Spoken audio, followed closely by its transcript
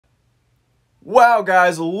Wow,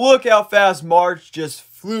 guys, look how fast March just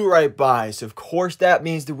flew right by. So, of course, that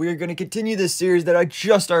means that we're going to continue this series that I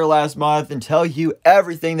just started last month and tell you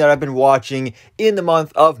everything that I've been watching in the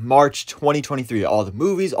month of March 2023. All the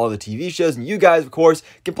movies, all the TV shows, and you guys, of course,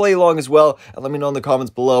 can play along as well. And let me know in the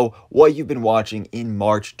comments below what you've been watching in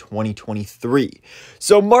March 2023.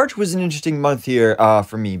 So, March was an interesting month here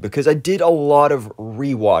for me because I did a lot of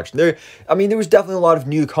rewatch. There was definitely a lot of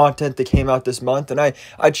new content that came out this month, and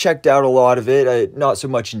I checked out a lot of it. Not so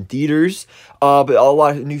much in theaters, but a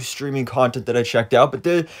lot of new streaming content that I checked out. But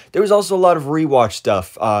there was also a lot of rewatch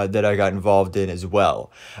stuff that I got involved in as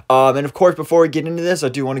well. And of course, before we get into this, I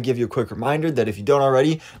do want to give you a quick reminder that if you don't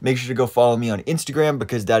already, make sure to go follow me on Instagram,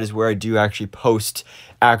 because that is where I do actually post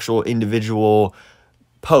actual individual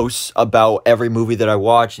posts about every movie that I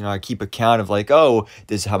watch. I keep a count of like, oh,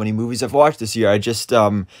 this is how many movies I've watched this year. I just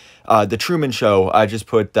The Truman Show, I just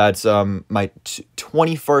put that's my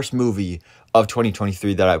 21st movie of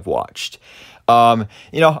 2023 that I've watched. I'm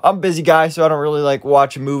a busy guy, so I don't really like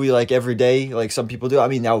watch a movie like every day like some people do. I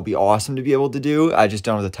mean, that would be awesome to be able to do. I just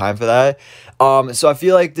don't have the time for that. So I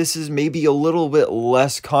feel like this is maybe a little bit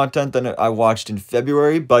less content than I watched in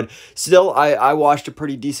February, but still, I watched a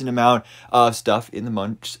pretty decent amount of stuff in the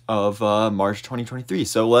month of March 2023.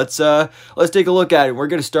 So let's take a look at it. We're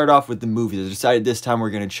gonna start off with the movies. I decided this time we're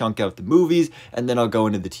gonna chunk out the movies, and then I'll go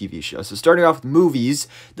into the TV show. So starting off with movies,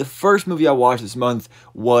 the first movie I watched this month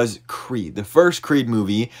was Creed, the first Creed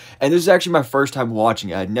movie, and this is actually my first time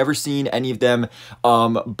watching it. I'd never seen any of them,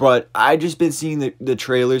 but I just been seeing the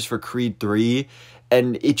trailers for Creed 3,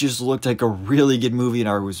 and it just looked like a really good movie, and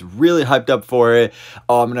I was really hyped up for it,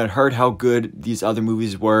 and I'd heard how good these other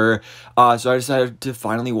movies were, so I decided to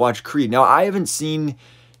finally watch Creed. Now, I haven't seen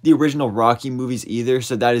the original Rocky movies either,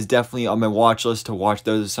 so that is definitely on my watch list to watch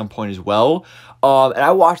those at some point as well. And I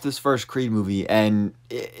watched this first Creed movie, and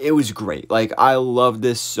it was great. Like, I love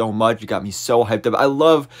this so much. It got me so hyped up. I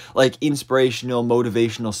love, like, inspirational,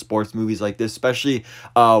 motivational sports movies like this, especially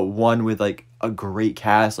one with, like, a great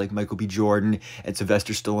cast, like Michael B. Jordan and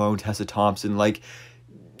Sylvester Stallone, Tessa Thompson. Like,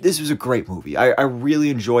 this was a great movie. I really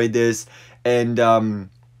enjoyed this, and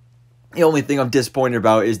the only thing I'm disappointed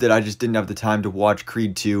about is that I just didn't have the time to watch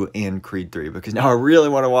Creed 2 and Creed 3, because now I really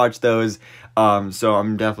want to watch those. So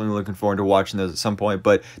I'm definitely looking forward to watching those at some point.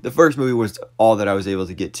 But the first movie was all that I was able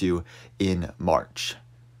to get to in March.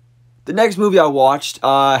 The next movie I watched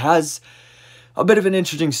has a bit of an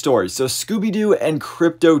interesting story. So Scooby-Doo and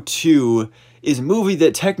Crypto 2 is a movie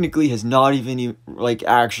that technically has not even like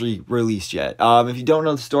actually released yet. If you don't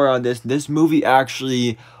know the story on this movie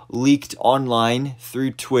actually leaked online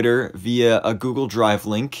through Twitter via a Google Drive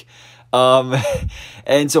link.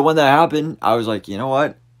 And so when that happened, I was like, you know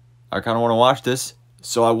what? I kind of want to watch this.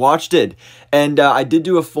 So I watched it. And I did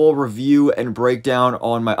do a full review and breakdown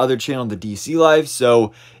on my other channel, the DC Life.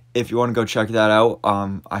 So if you want to go check that out,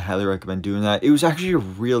 I highly recommend doing that. It was actually a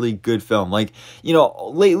really good film. Like,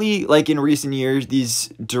 lately, like in recent years, these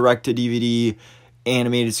direct-to-DVD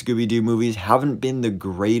animated Scooby-Doo movies haven't been the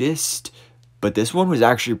greatest, but this one was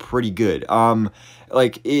actually pretty good.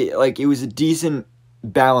 It was a decent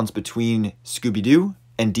balance between Scooby-Doo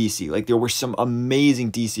and DC. Like, there were some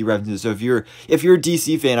amazing DC references. So if you're a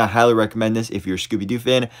DC fan, I highly recommend this. If you're a Scooby-Doo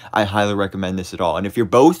fan, I highly recommend this at all. And if you're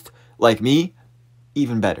both, like me,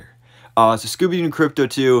 even better. So Scooby-Doo and Crypto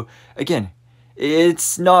 2, again,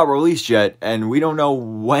 it's not released yet, and we don't know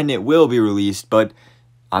when it will be released, but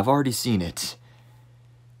I've already seen it.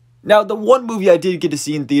 Now, the one movie I did get to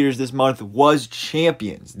see in theaters this month was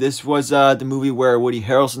Champions. This was the movie where Woody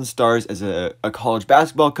Harrelson stars as a college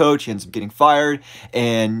basketball coach. He ends up getting fired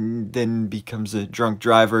and then becomes a drunk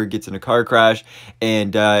driver, gets in a car crash,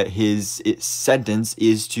 and his sentence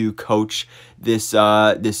is to coach this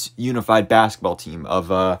unified basketball team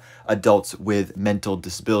of adults with mental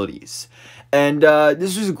disabilities. And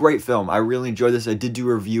this was a great film. I really enjoyed this. I did do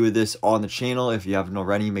a review of this on the channel. If you haven't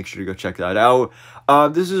already, make sure to go check that out.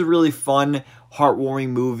 This is a really fun, heartwarming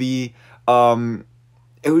movie.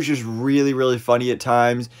 It was just really, really funny at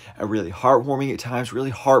times, really heartwarming at times, really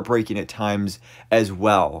heartbreaking at times as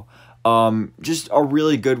well. Just a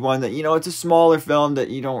really good one that, it's a smaller film that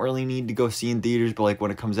you don't really need to go see in theaters, but like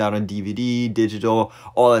when it comes out on DVD, digital,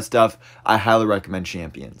 all that stuff, I highly recommend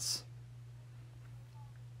Champions.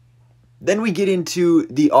 Then we get into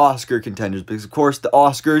the Oscar contenders, because, of course, the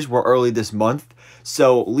Oscars were early this month.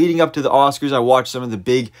 So, leading up to the Oscars, I watched some of the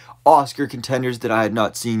big Oscar contenders that I had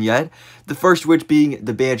not seen yet. The first of which being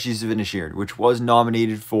The Banshees of Inisherin, which was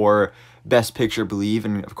nominated for Best Picture, I believe.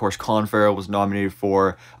 And, of course, Colin Farrell was nominated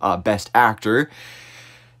for Best Actor.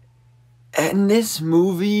 And this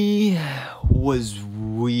movie was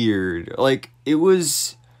weird. Like, it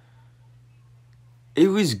was It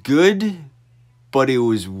was good, but it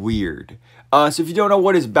was weird. So if you don't know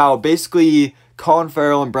what it's about, basically Colin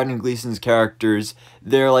Farrell and Brendan Gleeson's characters,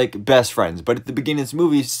 they're like best friends. But at the beginning of this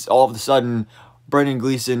movie, all of a sudden, Brendan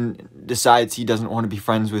Gleeson decides he doesn't want to be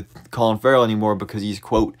friends with Colin Farrell anymore because he's,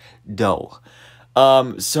 quote, dull.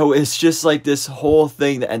 So it's just like this whole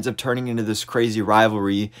thing that ends up turning into this crazy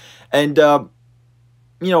rivalry. And,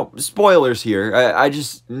 you know, spoilers here. I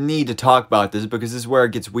just need to talk about this because this is where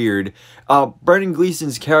it gets weird. Brendan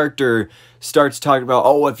Gleeson's character starts talking about,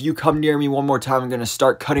 oh, if you come near me one more time, I'm going to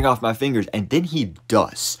start cutting off my fingers. And then he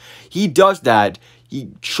does. He does that.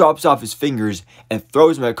 He chops off his fingers and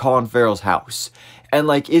throws them at Colin Farrell's house. And,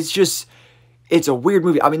 like, it's just... It's a weird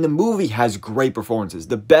movie. I mean, the movie has great performances.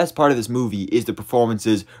 The best part of this movie is the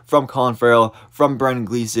performances from Colin Farrell, from Brendan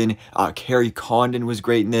Gleeson. Kerry Condon was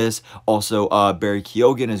great in this. Also, Barry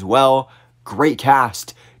Keoghan as well. Great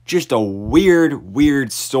cast. Just a weird,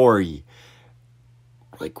 weird story.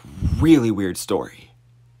 Like, really weird story.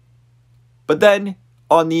 But then,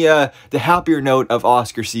 on the happier note of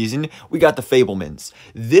Oscar season, we got The Fabelmans.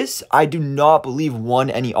 This, I do not believe, won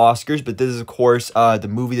any Oscars, but this is, of course, the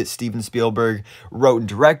movie that Steven Spielberg wrote and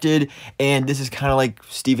directed, and this is kind of like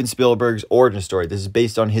Steven Spielberg's origin story. This is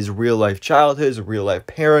based on his real-life childhood, his real-life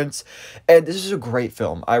parents, and this is a great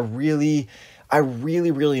film. I really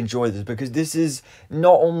enjoyed this because this is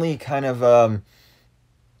not only kind of...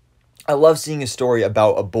 I love seeing a story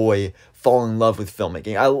about a boy falling in love with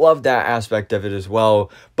filmmaking. I love that aspect of it as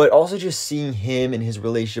well, but also just seeing him and his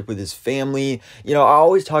relationship with his family. You know, I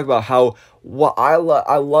always talk about how I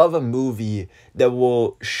love a movie that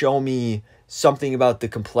will show me something about the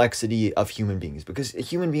complexity of human beings, because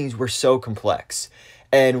human beings, we're so complex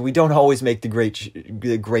and we don't always make the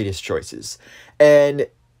greatest choices. And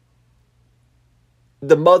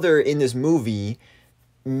the mother in this movie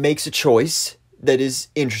makes a choice that is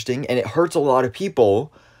interesting, and it hurts a lot of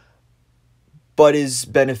people, but is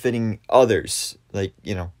benefiting others, like,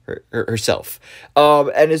 you know, herself.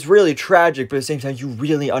 And it's really tragic, but at the same time, you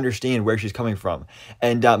really understand where she's coming from.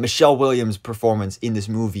 And Michelle Williams' performance in this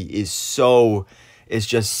movie is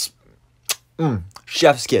just...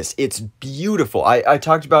 chef's kiss. It's beautiful. I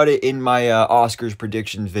talked about it in my Oscars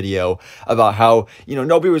predictions video about how, you know,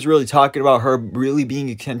 nobody was really talking about her really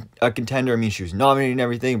being a contender. I mean, she was nominated and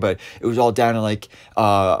everything, but it was all down to like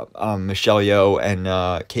Michelle Yeoh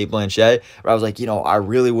and Cate Blanchett. But I was like, you know, I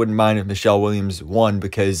really wouldn't mind if Michelle Williams won,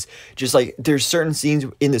 because just like there's certain scenes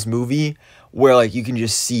in this movie where like you can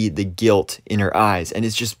just see the guilt in her eyes, and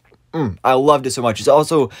it's just I loved it so much. It's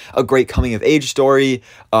also a great coming-of-age story,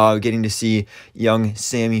 getting to see young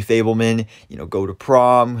Sammy Fabelman, you know, go to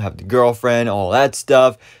prom, have the girlfriend, all that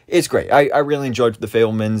stuff. It's great. I really enjoyed The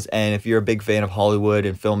Fabelmans, and if you're a big fan of Hollywood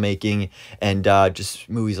and filmmaking and just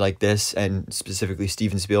movies like this, and specifically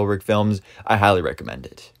Steven Spielberg films, I highly recommend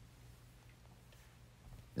it.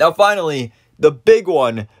 Now, finally, the big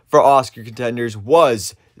one for Oscar contenders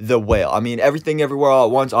was The Whale. I mean, Everything Everywhere All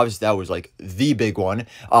at Once, obviously that was like the big one,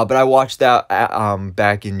 but I watched that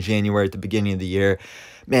back in January at the beginning of the year.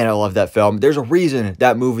 Man, I love that film. There's a reason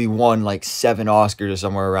that movie won like 7 Oscars or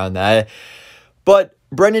somewhere around that. But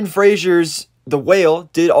Brendan Fraser's The Whale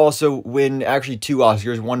did also win actually 2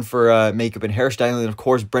 Oscars, one for makeup and hairstyling, and of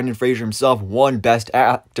course Brendan Fraser himself won Best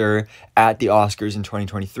Actor at the Oscars in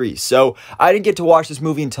 2023. So I didn't get to watch this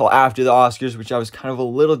movie until after the Oscars, which I was kind of a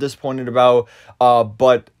little disappointed about,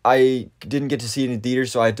 but I didn't get to see it in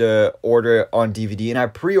theaters, so I had to order it on DVD, and I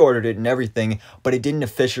pre-ordered it and everything, but it didn't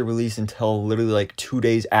officially release until literally like 2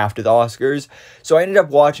 days after the Oscars. So I ended up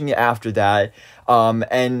watching it after that,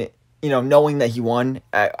 and you know, knowing that he won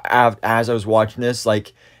as I was watching this,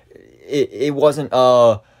 like, it wasn't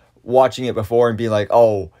watching it before and being like,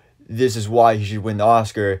 oh, this is why he should win the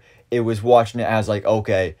Oscar. It was watching it as like,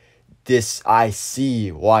 okay, I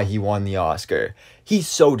see why he won the Oscar. He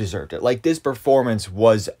so deserved it. Like, this performance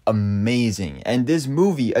was amazing. And this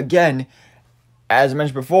movie, again, as I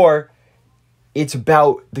mentioned before, it's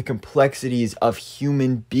about the complexities of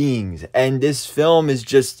human beings. And this film is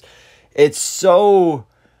just,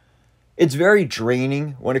 it's very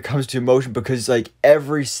draining when it comes to emotion, because like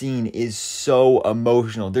every scene is so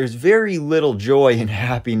emotional. There's very little joy and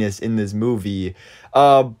happiness in this movie,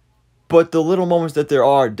 but the little moments that there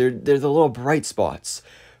are, they're the little bright spots.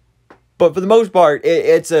 But for the most part,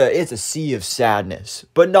 it's a sea of sadness,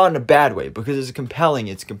 but not in a bad way, because it's a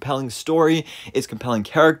compelling story, it's compelling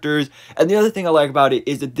characters, and the other thing I like about it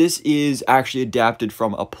is that this is actually adapted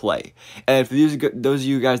from a play. And for those of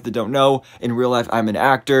you guys that don't know, in real life, I'm an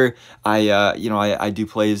actor. I do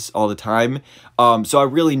plays all the time, so I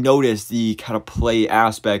really noticed the kind of play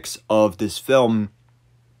aspects of this film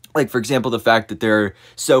Like, for example, the fact that there are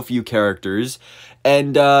so few characters,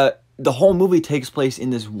 and the whole movie takes place in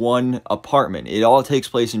this one apartment. It all takes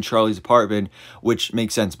place in Charlie's apartment, which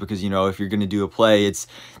makes sense because, you know, if you're going to do a play, it's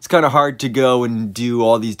kind of hard to go and do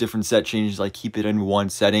all these different set changes, like keep it in one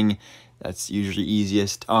setting. That's usually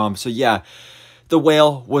easiest. So yeah, The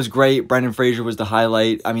Whale was great. Brendan Fraser was the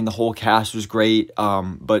highlight. I mean, the whole cast was great,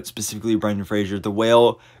 but specifically Brendan Fraser. The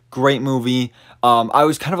Whale, great movie. I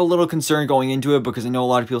was kind of a little concerned going into it because I know a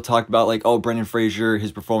lot of people talked about like, oh, Brendan Fraser,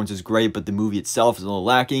 his performance is great, but the movie itself is a little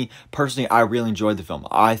lacking. Personally, I really enjoyed the film.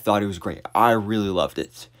 I thought it was great. I really loved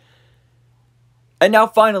it. And now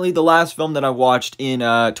finally, the last film that I watched in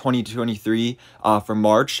 2023 from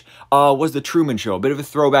March was The Truman Show. A bit of a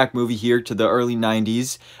throwback movie here to the early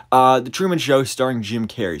 90s. The Truman Show starring Jim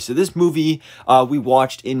Carrey. So this movie we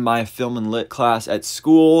watched in my film and lit class at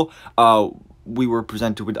school. We were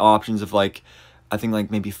presented with options of like, I think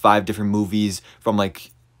like maybe 5 different movies from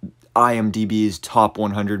like IMDb's top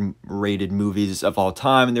 100 rated movies of all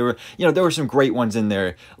time, and there were some great ones in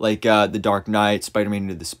there, like The Dark Knight, Spider-Man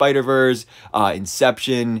Into the Spider-Verse,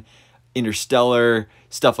 Inception, Interstellar,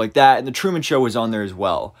 stuff like that, and The Truman Show was on there as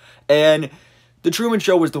well. And The Truman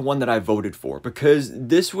Show was the one that I voted for because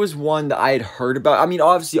this was one that I had heard about. I mean,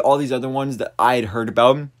 obviously all these other ones that I had heard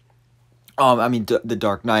about, I mean, The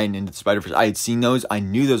Dark Knight and Into the Spider-Verse, I had seen those. I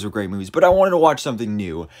knew those were great movies, but I wanted to watch something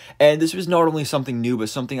new. And this was not only something new, but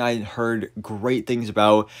something I had heard great things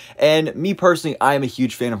about. And me personally, I am a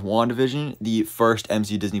huge fan of WandaVision, the first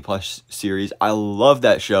MCU Disney Plus series. I love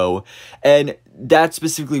that show. And that's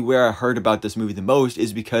specifically where I heard about this movie the most,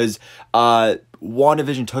 is because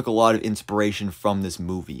WandaVision took a lot of inspiration from this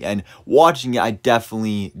movie, and watching it, I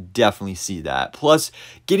definitely see that. Plus,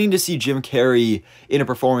 getting to see Jim Carrey in a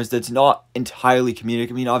performance that's not entirely comedic.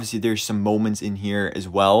 I mean, obviously, there's some moments in here as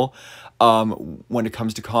well when it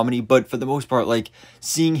comes to comedy, but for the most part, like,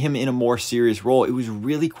 seeing him in a more serious role, it was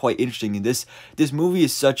really quite interesting. And this movie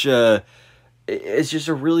is it's just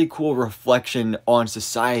a really cool reflection on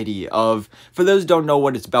society of, for those who don't know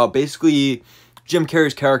what it's about, basically Jim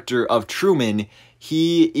Carrey's character of Truman,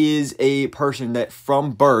 he is a person that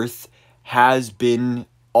from birth has been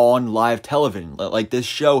on live television. Like, this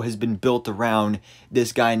show has been built around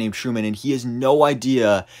this guy named Truman, and he has no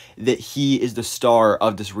idea that he is the star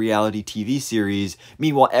of this reality TV series.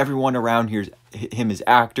 Meanwhile, everyone around him is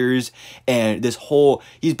actors, and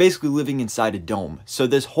he's basically living inside a dome. So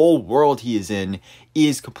this whole world he is in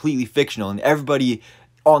is completely fictional, and everybody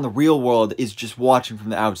on the real world is just watching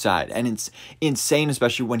from the outside. And it's insane,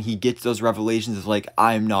 especially when he gets those revelations of like,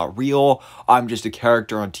 I'm not real, I'm just a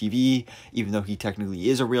character on TV, even though he technically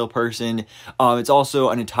is a real person. It's also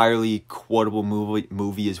an entirely quotable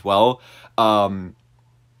movie as well.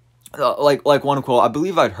 Like one quote, I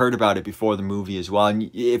believe I'd heard about it before the movie as well,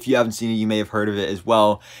 and if you haven't seen it, you may have heard of it as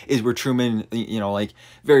well, is where Truman, you know, like,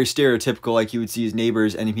 very stereotypical, like, he would see his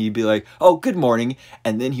neighbors, and he'd be like, oh, good morning,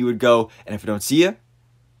 and then he would go, and if I don't see you,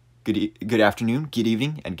 good afternoon, good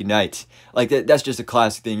evening, and good night. Like, that's just a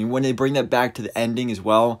classic thing. And when they bring that back to the ending as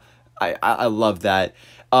well, I love that.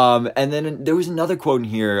 And then there was another quote in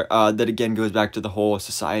here that again goes back to the whole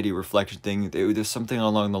society reflection thing. There's something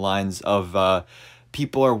along the lines of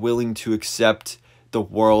people are willing to accept the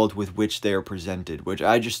world with which they are presented, which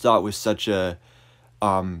I just thought was such an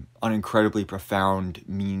incredibly profound,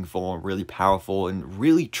 meaningful, really powerful, and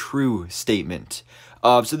really true statement.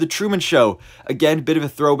 So The Truman Show, again, a bit of a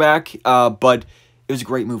throwback, but it was a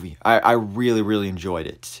great movie. I really enjoyed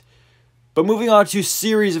it. But moving on to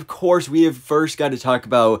series, of course, we have first got to talk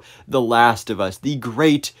about The Last of Us, the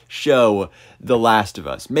great show, The Last of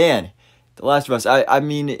Us. Man, The Last of Us, I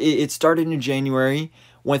mean, it started in January,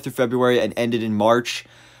 went through February, and ended in March.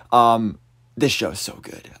 This show is so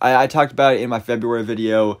good. I talked about it in my February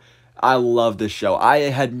video. I love this show. I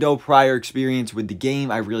had no prior experience with the game.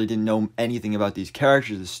 I really didn't know anything about these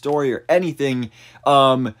characters, the story, or anything.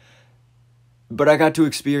 But I got to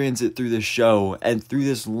experience it through this show, and through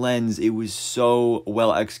this lens, it was so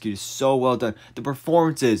well executed, so well done. The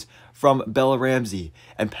performances from Bella Ramsey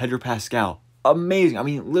and Pedro Pascal, amazing. I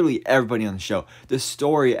mean, literally everybody on the show. The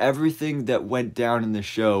story, everything that went down in the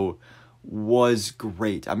show was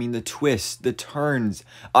great. I mean, the twists, the turns.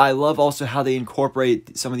 I love also how they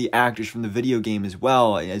incorporate some of the actors from the video game as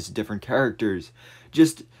well as different characters.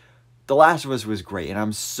 Just, The Last of Us was great, and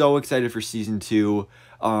I'm so excited for season 2.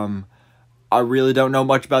 I really don't know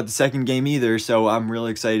much about the second game either, so I'm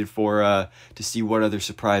really excited for to see what other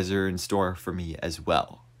surprises are in store for me as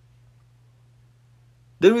well.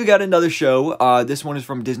 Then we got another show. This one is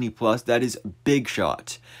from Disney Plus. That is Big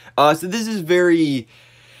Shot. So this is very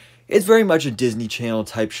It's very much a Disney Channel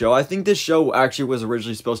type show. I think this show actually was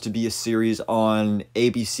originally supposed to be a series on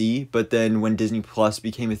ABC, but then when Disney Plus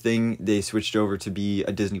became a thing, they switched over to be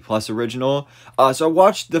a Disney Plus original. So I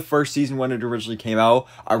watched the first season when it originally came out.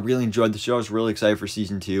 I really enjoyed the show. I was really excited for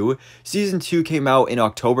season 2. Season 2 came out in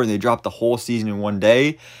October, and they dropped the whole season in one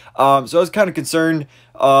day. So I was kind of concerned,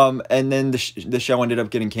 and then the show ended up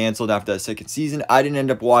getting canceled after that second season. I didn't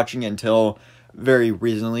end up watching it until very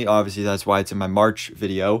recently. Obviously, that's why it's in my March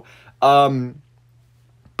video.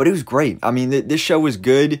 But it was great. I mean, this show was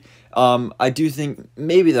good. I do think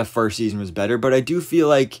maybe the first season was better, but I do feel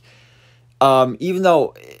like, even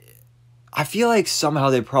though I feel like somehow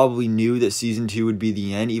they probably knew that season 2 would be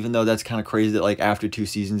the end, even though that's kind of crazy that like after 2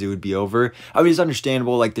 seasons it would be over. I mean, it's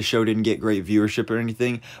understandable, like the show didn't get great viewership or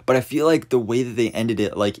anything, but I feel like the way that they ended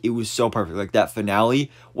it, like it was so perfect. Like that finale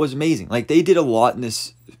was amazing. Like they did a lot in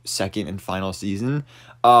this second and final season,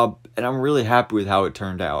 and I'm really happy with how it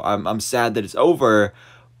turned out. I'm sad that it's over,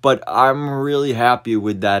 but I'm really happy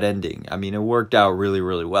with that ending. I mean, it worked out really,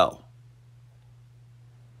 really well.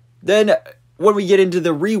 Then when we get into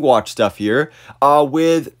the rewatch stuff here,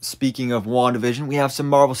 speaking of WandaVision, we have some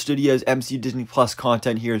Marvel Studios MCU Disney Plus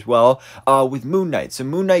content here as well, with Moon Knight. So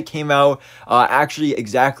Moon Knight came out actually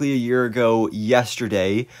exactly a year ago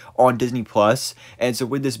yesterday on Disney Plus, and so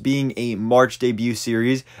with this being a March debut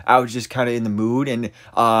series, I was just kind of in the mood, and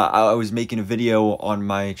I was making a video on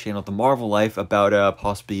my channel, The Marvel Life, about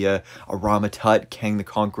possibly a Rama Tut, Kang the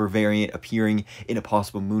Conqueror variant appearing in a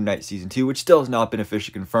possible Moon Knight Season 2, which still has not been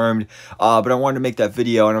officially confirmed, but I wanted to make that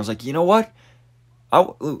video, and I was like, you know what?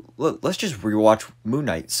 Let's just rewatch Moon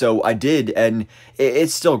Knight. So I did, and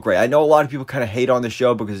it's still great. I know a lot of people kind of hate on the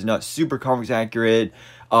show because it's not super comics accurate,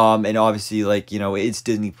 and obviously, like, you know, it's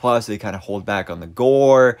Disney Plus, they kind of hold back on the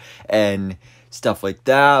gore and stuff like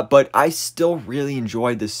that, but I still really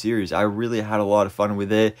enjoyed this series. I really had a lot of fun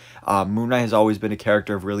with it. Moon Knight has always been a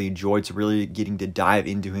character I've really enjoyed, so really getting to dive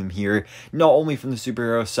into him here, not only from the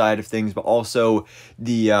superhero side of things, but also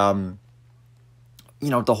the you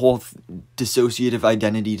know, the whole dissociative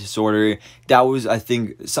identity disorder. That was, I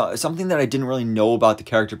think, something that I didn't really know about the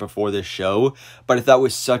character before this show, but I thought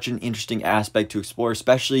was such an interesting aspect to explore,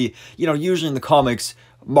 especially, you know, usually in the comics,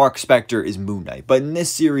 Mark Spector is Moon Knight, but in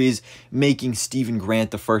this series, making Stephen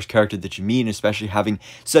Grant the first character that you meet, and especially having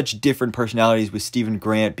such different personalities, with Stephen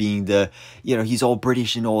Grant being the, you know, he's all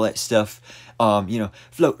British and all that stuff, you know,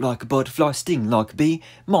 float like a butterfly, sting like a bee,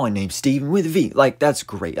 my name's Stephen with a V. Like, that's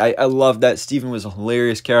great. I love that. Stephen was a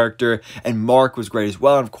hilarious character, and Mark was great as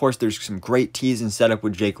well, and of course, there's some great tease and setup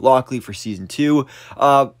with Jake Lockley for Season 2.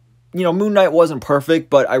 You know, Moon Knight wasn't perfect,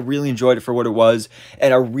 but I really enjoyed it for what it was,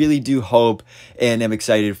 and I really do hope and am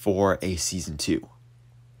excited for a Season 2.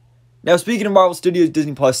 Now, speaking of Marvel Studios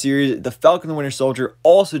Disney Plus series, The Falcon and the Winter Soldier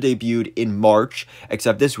also debuted in March,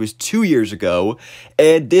 except this was 2 years ago,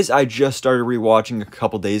 and this I just started rewatching a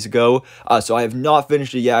couple days ago, so I have not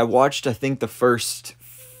finished it yet. I watched, I think, the first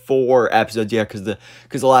 4 episodes, yeah, because the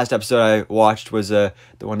last episode I watched was the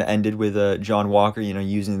one that ended with John Walker, you know,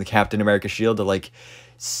 using the Captain America shield to, like,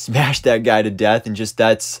 smash that guy to death, and just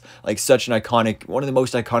that's like such an iconic, one of the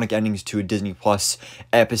most iconic endings to a Disney Plus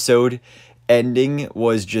episode. Ending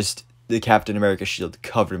was just the Captain America shield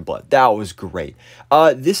covered in blood. That was great.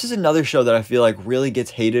 This is another show that I feel like really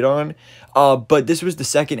gets hated on, but this was the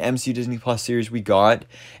second MCU Disney Plus series we got,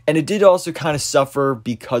 and it did also kind of suffer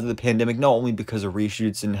because of the pandemic, not only because of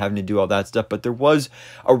reshoots and having to do all that stuff, but there was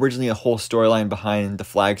originally a whole storyline behind the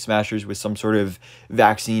Flag Smashers with some sort of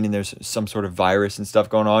vaccine, and there's some sort of virus and stuff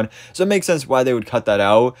going on, so it makes sense why they would cut that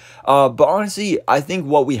out, but honestly, I think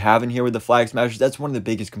what we have in here with the Flag Smashers, that's one of the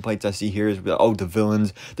biggest complaints I see here is, oh, the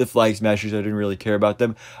villains, the Flag Smashers, I didn't really care about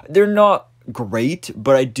them. They're not great,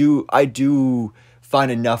 but I do find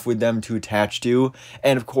enough with them to attach to,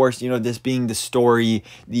 and of course, you know, this being the story,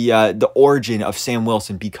 the origin of Sam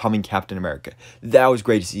Wilson becoming Captain America, that was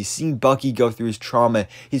great to see. Seeing Bucky go through his trauma,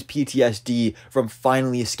 his PTSD from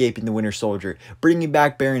finally escaping the Winter Soldier, bringing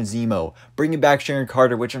back Baron Zemo, bringing back Sharon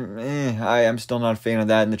Carter, which I'm still not a fan of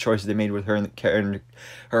that and the choices they made with her and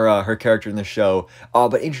her character in the show,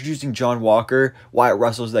 but introducing John Walker, Wyatt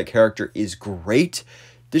Russell's that character is great.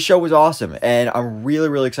 This show was awesome, and I'm really,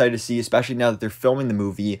 really excited to see, especially now that they're filming the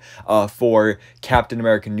movie for Captain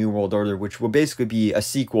America New World Order, which will basically be a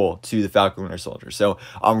sequel to The Falcon and Winter Soldier. So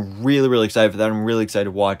I'm really, really excited for that. I'm really excited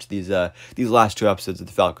to watch these last 2 episodes of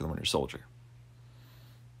The Falcon and Winter Soldier.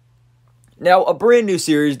 Now, a brand new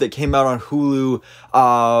series that came out on Hulu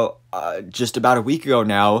just about a week ago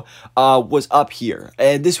now was Up Here.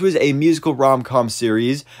 And this was a musical rom-com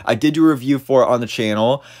series. I did do a review for it on the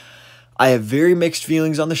channel. I have very mixed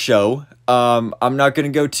feelings on the show. I'm not going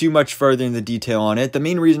to go too much further in the detail on it. The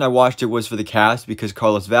main reason I watched it was for the cast, because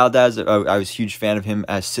Carlos Valdez, I was a huge fan of him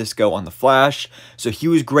as Cisco on The Flash, so he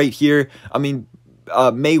was great here. I mean,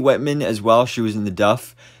 Mae Whitman as well, she was in The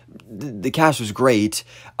Duff. The cast was great,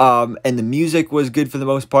 and the music was good for the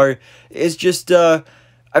most part. It's just, I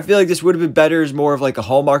feel like this would have been better as more of like a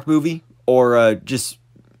Hallmark movie, or just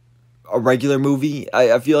a regular movie.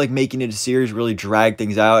 I feel like making it a series really dragged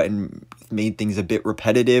things out and made things a bit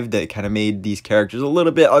repetitive. That kind of made these characters a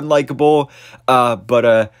little bit unlikable.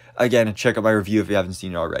 But again, check out my review if you haven't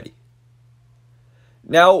seen it already.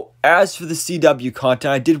 Now, as for the CW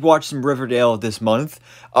content, I did watch some Riverdale this month.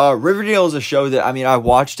 Riverdale is a show that, I mean, I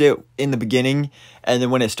watched it in the beginning, and then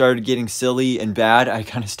when it started getting silly and bad, I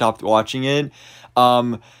kind of stopped watching it.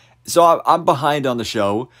 So I'm behind on the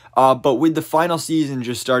show, but with the final season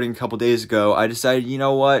just starting a couple days ago, I decided, you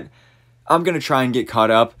know what, I'm going to try and get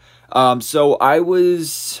caught up. So I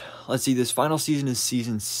was, let's see, this final season is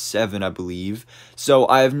season 7, I believe. So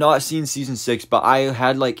I have not seen season 6, but I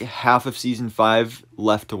had like half of season 5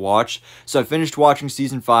 left to watch. So I finished watching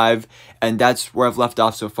season 5, and that's where I've left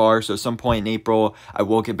off so far. So at some point in April, I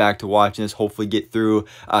will get back to watching this, hopefully get through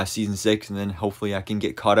season 6, and then hopefully I can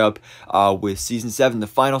get caught up with season 7, the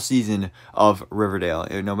final season of Riverdale.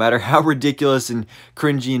 And no matter how ridiculous and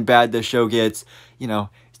cringy and bad the show gets, you know,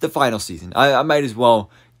 it's the final season. I might as well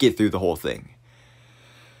get through the whole thing.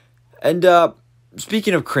 And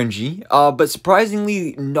speaking of cringy, but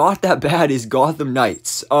surprisingly not that bad, is Gotham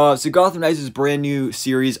Knights. So Gotham Knights is a brand new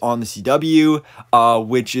series on the CW,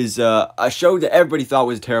 which is a show that everybody thought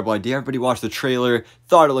was a terrible idea. Everybody watched the trailer,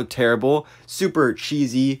 thought it looked terrible, super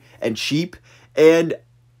cheesy and cheap. And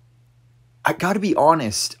I gotta be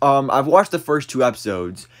honest, I've watched the first 2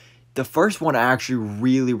 episodes. The first one I actually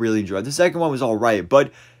really enjoyed. The second one was alright,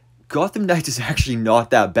 but Gotham Knights is actually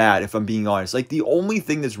not that bad, if I'm being honest. Like, the only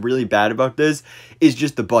thing that's really bad about this is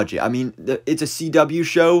just the budget. I mean, it's a CW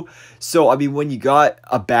show, so, I mean, when you got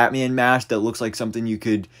a Batman mask that looks like something you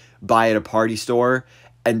could buy at a party store,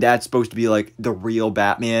 and that's supposed to be, like, the real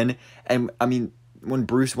Batman, and, I mean, when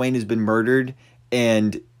Bruce Wayne has been murdered,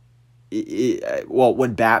 and,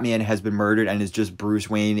 when Batman has been murdered, and it's just Bruce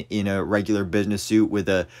Wayne in a regular business suit with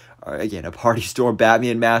a party store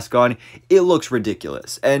Batman mask on, it looks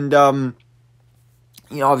ridiculous. And,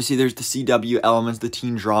 you know, obviously there's the CW elements, the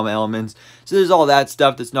teen drama elements, so there's all that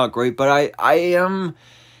stuff that's not great, but I am,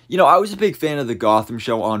 you know, I was a big fan of the Gotham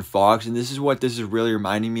show on Fox, and this is what this is really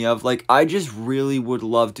reminding me of. Like, I just really would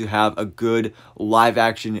love to have a good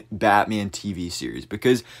live-action Batman TV series,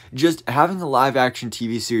 because just having a live-action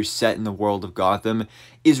TV series set in the world of Gotham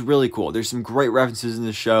is really cool. There's some great references in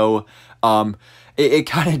the show. It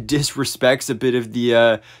kind of disrespects a bit of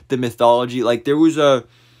the mythology. Like, there was a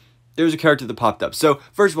character that popped up. So,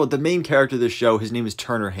 first of all, the main character of the show, his name is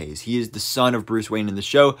Turner Hayes. He is the son of Bruce Wayne in the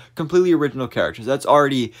show. Completely original characters. That's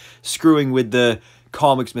already screwing with the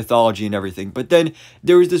comics mythology and everything. But then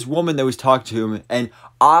there was this woman that was talking to him, and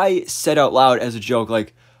I said out loud as a joke,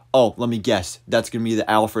 like, oh, let me guess, that's going to be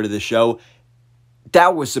the Alfred of the show.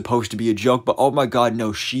 That was supposed to be a joke, but oh my god,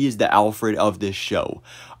 no, she is the Alfred of this show.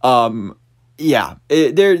 Yeah,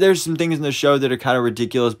 there's some things in the show that are kind of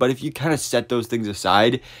ridiculous, but if you kind of set those things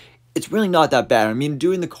aside, it's really not that bad. I mean,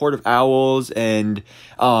 doing the Court of Owls, and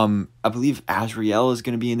I believe Azrael is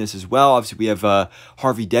going to be in this as well. Obviously, we have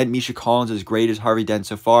Harvey Dent. Misha Collins is great as Harvey Dent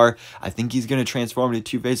so far. I think he's going to transform into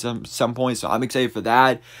Two-Face at some point, so I'm excited for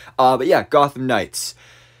that. But yeah, Gotham Knights.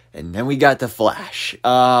 And then we got The Flash.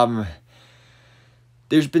 There's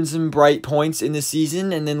been some bright points in the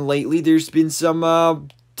season, and then lately there's been some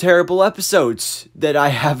terrible episodes that I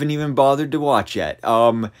haven't even bothered to watch yet.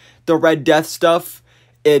 The Red Death stuff,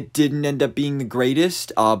 it didn't end up being the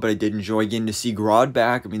greatest, but I did enjoy getting to see Grodd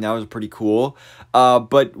back. I mean, that was pretty cool.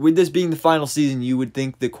 But with this being the final season, you would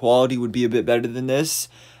think the quality would be a bit better than this.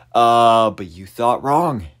 But you thought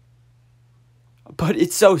wrong. But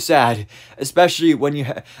it's so sad, especially when you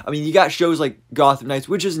you got shows like Gotham Knights,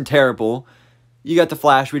 which isn't terrible. You got The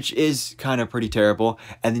Flash, which is kind of pretty terrible.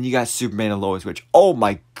 And then you got Superman and Lois, which, oh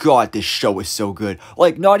my god, this show is so good.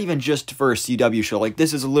 Like, not even just for a CW show. Like,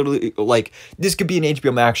 this is literally, like, this could be an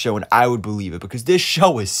HBO Max show and I would believe it. Because this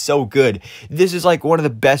show is so good. This is, like, one of the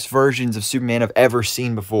best versions of Superman I've ever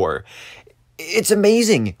seen before. It's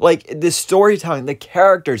amazing. Like, the storytelling, the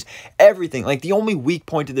characters, everything. Like, the only weak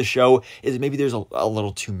point of the show is maybe there's a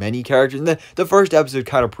little too many characters. And the first episode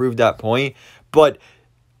kind of proved that point. But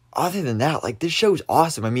other than that, like, this show's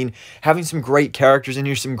awesome. I mean, having some great characters in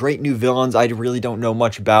here, some great new villains I really don't know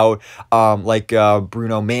much about, like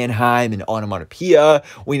Bruno Mannheim and Onomatopoeia.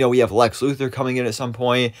 We know we have Lex Luthor coming in at some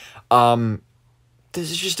point.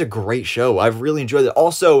 this is just a great show. I've really enjoyed it.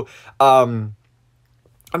 Also, I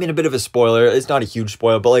mean, a bit of a spoiler. It's not a huge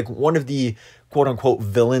spoiler, but like one of the quote-unquote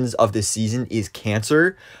villains of this season is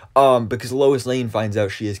Cancer, because Lois Lane finds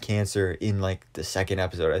out she has cancer in like the second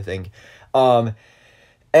episode, I think. And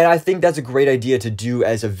I think that's a great idea to do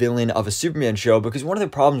as a villain of a Superman show, because one of the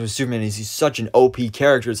problems with Superman is he's such an OP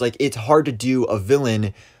character. It's like, it's hard to do a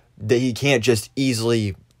villain that he can't just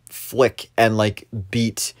easily flick and like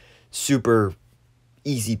beat super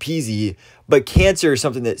easy peasy. But cancer is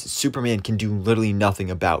something that Superman can do literally nothing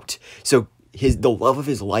about. So the love of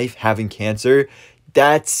his life having cancer,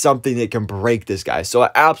 that's something that can break this guy. So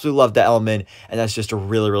I absolutely love that element, and that's just a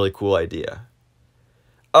really, really cool idea.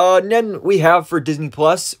 And then we have for Disney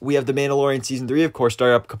Plus, we have The Mandalorian Season 3, of course,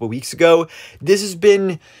 started up a couple weeks ago. This has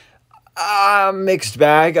been a mixed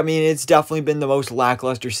bag. I mean, it's definitely been the most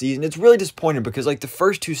lackluster season. It's really disappointing because, like, the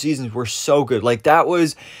first 2 seasons were so good. Like, that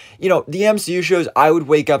was, you know, the MCU shows, I would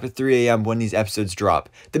wake up at 3 a.m. when these episodes drop.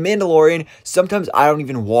 The Mandalorian, sometimes I don't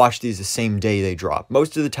even watch these the same day they drop.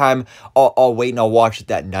 Most of the time, I'll wait and I'll watch it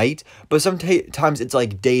that night. But sometimes it's,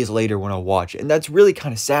 like, days later when I'll watch it. And that's really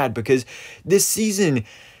kind of sad because this season,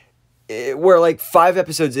 we're, like, 5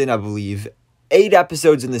 episodes in, I believe, 8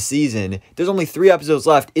 episodes in the season. There's only 3 episodes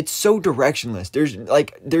left. It's so directionless.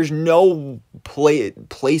 There's no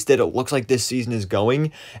place that it looks like this season is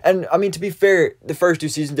going. And I mean, to be fair, the first 2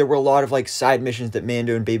 seasons there were a lot of like side missions that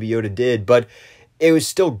Mando and Baby Yoda did, but it was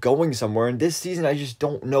still going somewhere. And this season, I just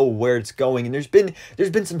don't know where it's going. And there's been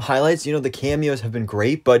some highlights. You know, the cameos have been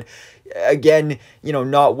great, but again, you know,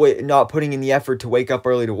 not putting in the effort to wake up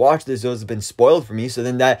early to watch this, those have been spoiled for me. So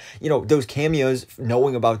then that, you know, those cameos,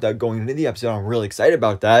 knowing about that going into the episode, I'm really excited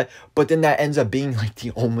about that. But then that ends up being like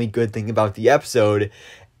the only good thing about the episode.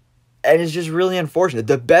 And it's just really unfortunate.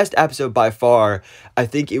 The best episode by far, I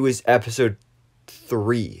think it was episode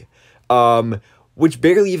 3. Which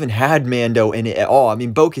barely even had Mando in it at all. I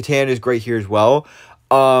mean, Bo-Katan is great here as well.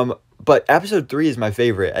 But episode 3 is my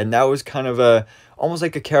favorite. And that was kind of almost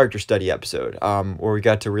like a character study episode, where we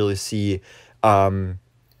got to really see, I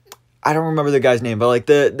don't remember the guy's name, but like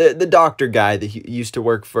the doctor guy that he used to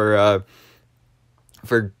work for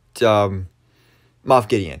Moff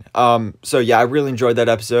Gideon. So yeah, I really enjoyed that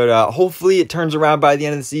episode. Hopefully it turns around by the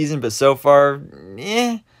end of the season, but so far,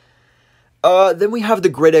 eh. Then we have the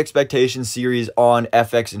Great Expectations series on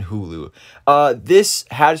FX and Hulu. This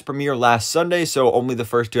had its premiere last Sunday, so only the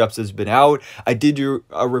first 2 episodes have been out. I did do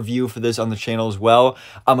a review for this on the channel as well.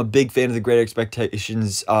 I'm a big fan of the Great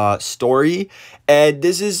Expectations story, and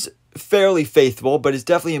this is fairly faithful, but it's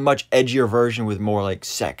definitely a much edgier version with more like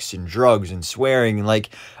sex and drugs and swearing, and like,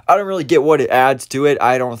 I don't really get what it adds to it.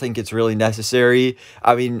 I don't think it's really necessary.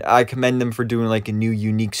 I mean, I commend them for doing like a new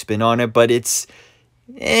unique spin on it, but it's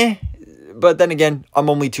But then again, I'm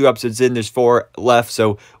only 2 episodes in, there's 4 left,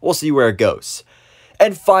 so we'll see where it goes.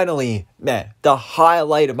 And finally, man, the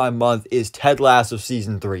highlight of my month is Ted Lasso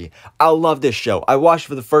Season 3. I love this show. I watched it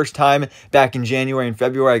for the first time back in January and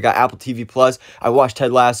February. I got Apple TV Plus. I watched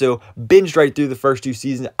Ted Lasso, binged right through the first 2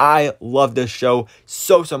 seasons. I love this show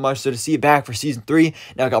so much. So to see it back for Season 3,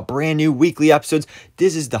 now I got brand new weekly episodes.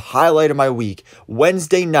 This is the highlight of my week.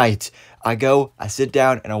 Wednesday night, I sit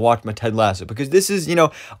down, and I watch my Ted Lasso. Because this is, you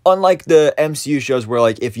know, unlike the MCU shows where,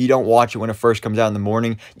 like, if you don't watch it when it first comes out in the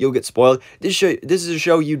morning, you'll get spoiled. This is a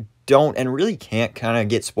show you don't and really can't kind of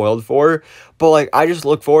get spoiled for. But, like, I just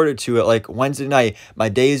look forward to it. Like, Wednesday night, my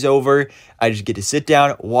day's over. I just get to sit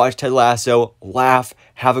down, watch Ted Lasso, laugh,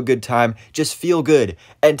 have a good time, just feel good.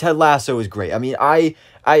 And Ted Lasso is great. I mean, I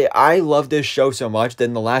love this show so much that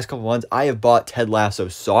in the last couple months, I have bought Ted Lasso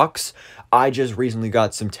socks. I just recently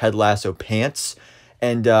got some Ted Lasso pants,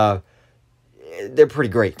 and they're pretty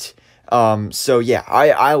great. So yeah,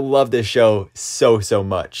 I love this show so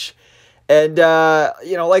much. And,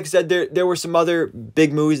 you know, like I said, there were some other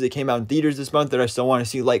big movies that came out in theaters this month that I still want to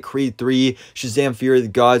see, like Creed 3, Shazam! Fury of the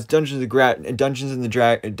Gods, Dungeons and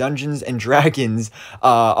Dragons,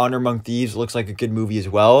 Honor Among Thieves looks like a good movie as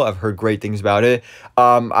well. I've heard great things about it.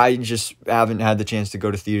 I just haven't had the chance to go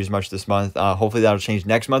to theaters much this month. Hopefully that'll change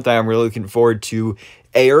next month. I am really looking forward to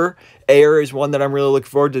Air. Air is one that I'm really looking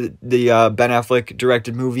forward to, the Ben Affleck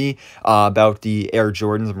directed movie about the Air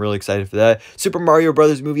Jordans. I'm really excited for that. Super Mario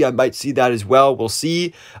Brothers movie, I might see that as well. We'll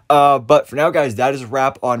see. But for now, guys, that is a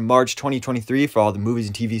wrap on March 2023 for all the movies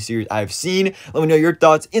and TV series I've seen. Let me know your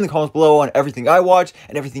thoughts in the comments below on everything I watched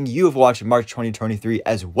and everything you have watched in March 2023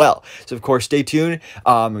 as well. So, of course, stay tuned.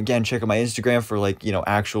 Again, check out my Instagram for, like, you know,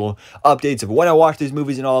 actual updates of when I watch these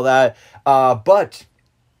movies and all that. But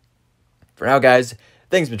for now, guys,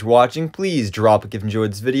 thanks so much for watching. Please drop a like if you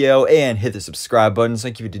enjoyed this video and hit the subscribe button so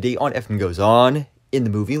I can keep you up to date on everything goes on in the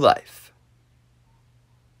movie life.